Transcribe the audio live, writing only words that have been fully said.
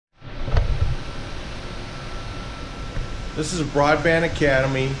This is Broadband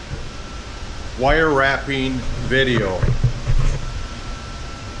Academy wire wrapping video.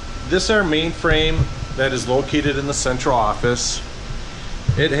 This is our mainframe that is located in the central office.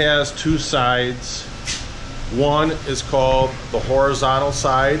 It has two sides. One is called the horizontal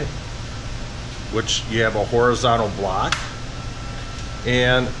side, which you have a horizontal block,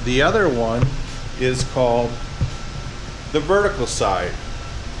 and the other one is called the vertical side,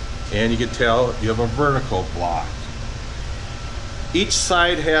 and you can tell you have a vertical block. Each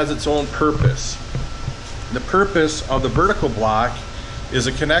side has its own purpose. The purpose of the vertical block is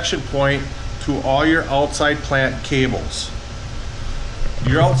a connection point to all your outside plant cables.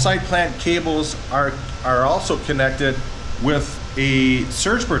 Your outside plant cables are also connected with a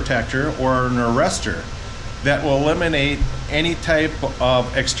surge protector or an arrestor that will eliminate any type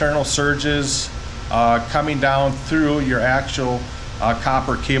of external surges coming down through your actual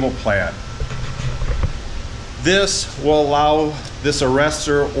copper cable plant. This will allow this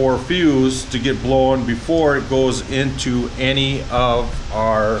arrestor or fuse to get blown before it goes into any of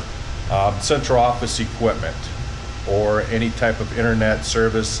our central office equipment or any type of internet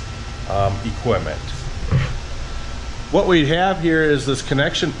service equipment. What we have here is this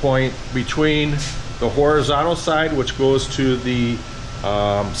connection point between the horizontal side, which goes to the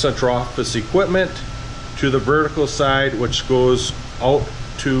central office equipment, to the vertical side, which goes out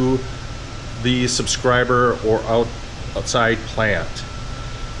to the subscriber or outside plant.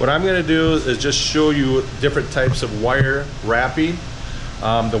 What I'm going to do is just show you different types of wire wrapping.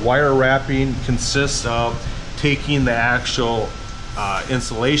 The wire wrapping consists of taking the actual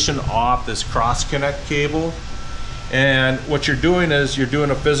insulation off this cross connect cable, and what you're doing is you're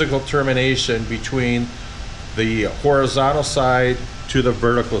doing a physical termination between the horizontal side to the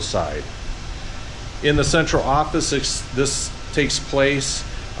vertical side. In the central office, this takes place.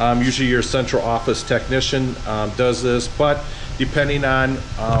 Usually your central office technician does this, but depending on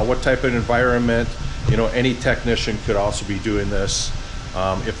what type of environment, any technician could also be doing this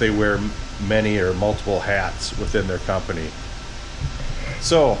if they wear many or multiple hats within their company.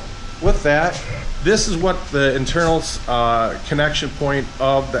 So with that, this is what the internal connection point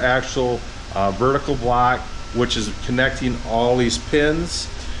of the actual vertical block, which is connecting all these pins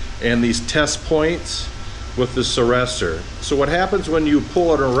and these test points with this arrestor. So what happens when you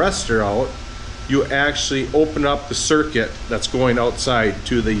pull an arrestor out, you actually open up the circuit that's going outside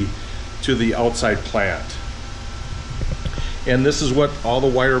to the outside plant. And this is what all the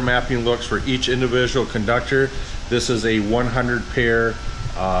wire mapping looks for each individual conductor. This is a 100 pair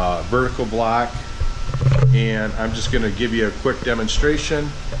vertical block, and I'm just going to give you a quick demonstration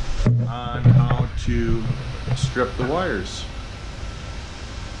on how to strip the wires.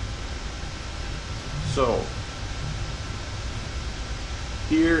 So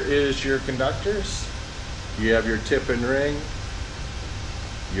here is your conductors. You have your tip and ring,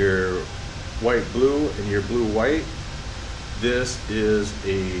 your white blue and your blue white. This is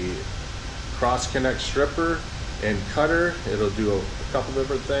a cross connect stripper and cutter. It'll do a couple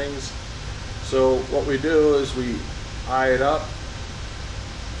different things. So what we do is we eye it up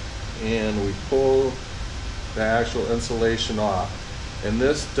and we pull the actual insulation off. And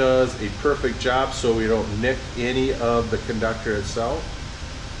this does a perfect job so we don't nick any of the conductor itself.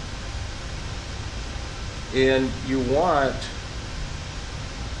 And you want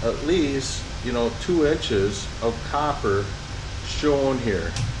at least 2 inches of copper shown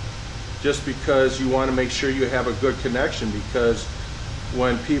here, just because you want to make sure you have a good connection, because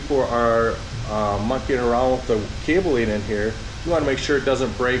when people are monkeying around with the cabling in here, you want to make sure it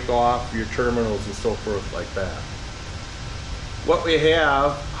doesn't break off your terminals and so forth like that. What we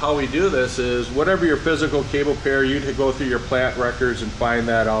have, how we do this is, whatever your physical cable pair, you to go through your plant records and find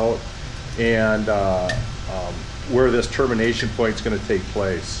that out, and where this termination point is going to take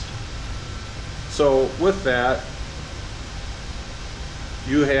place. So with that,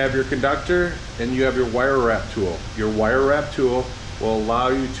 you have your conductor and you have your wire wrap tool. Your wire wrap tool will allow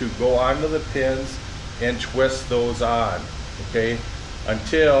you to go onto the pins and twist those on, okay,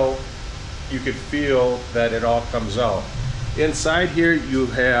 until you can feel that it all comes out. Inside here you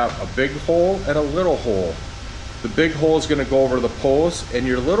have a big hole and a little hole. The big hole is going to go over the post, and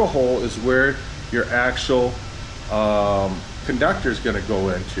your little hole is where your actual conductor is going to go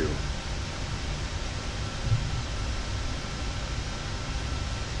into.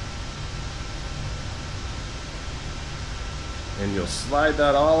 And you'll slide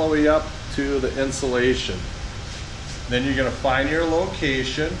that all the way up to the insulation. Then you're going to find your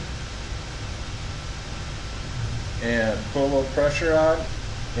location and put a little pressure on,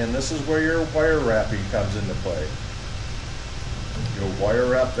 and this is where your wire wrapping comes into play. You'll wire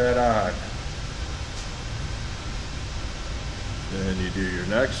wrap that on. Then you do your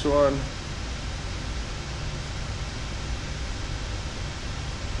next one.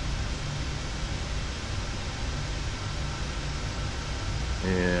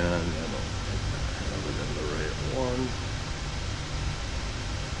 And I don't think I have it in the right one.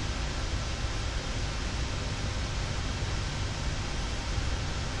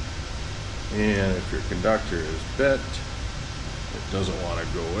 And if your conductor is bent, it doesn't want to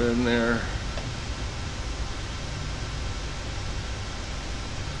go in there.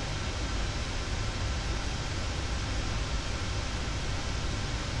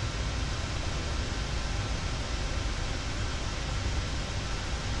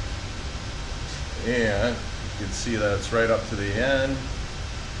 And you can see that it's right up to the end. And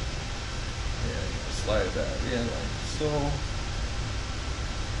you slide that in like so.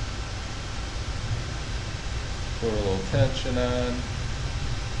 Put a little tension on,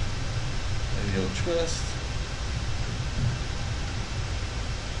 and you'll twist.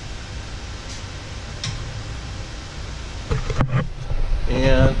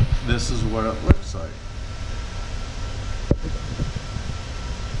 And this is what it looks like.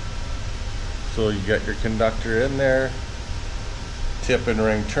 So you got your conductor in there, tip and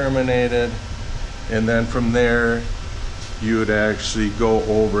ring terminated, and then from there you would actually go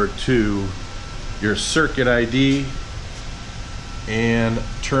over to your circuit ID and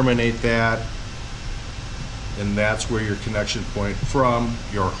terminate that, and that's where your connection point from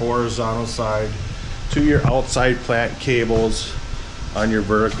your horizontal side to your outside plant cables on your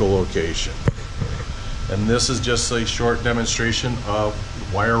vertical location. And this is just a short demonstration of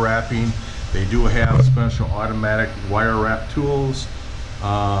wire wrapping. They do have special automatic wire wrap tools.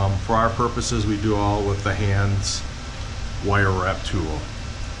 For our purposes, we do all with the hands wire wrap tool.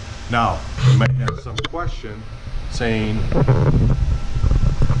 Now, you might have some question saying,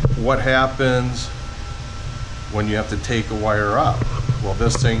 what happens when you have to take a wire up? Well,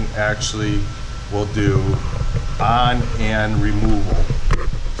 this thing actually will do on and removal.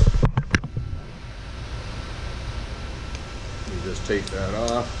 You just take that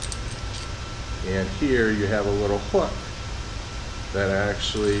off. And here you have a little hook that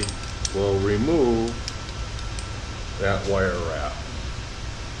actually will remove that wire wrap.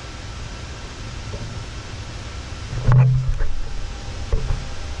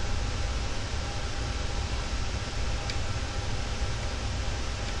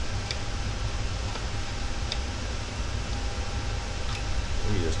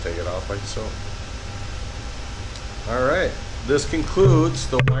 You just take it off like so. All right, this concludes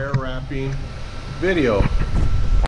the wire wrapping video.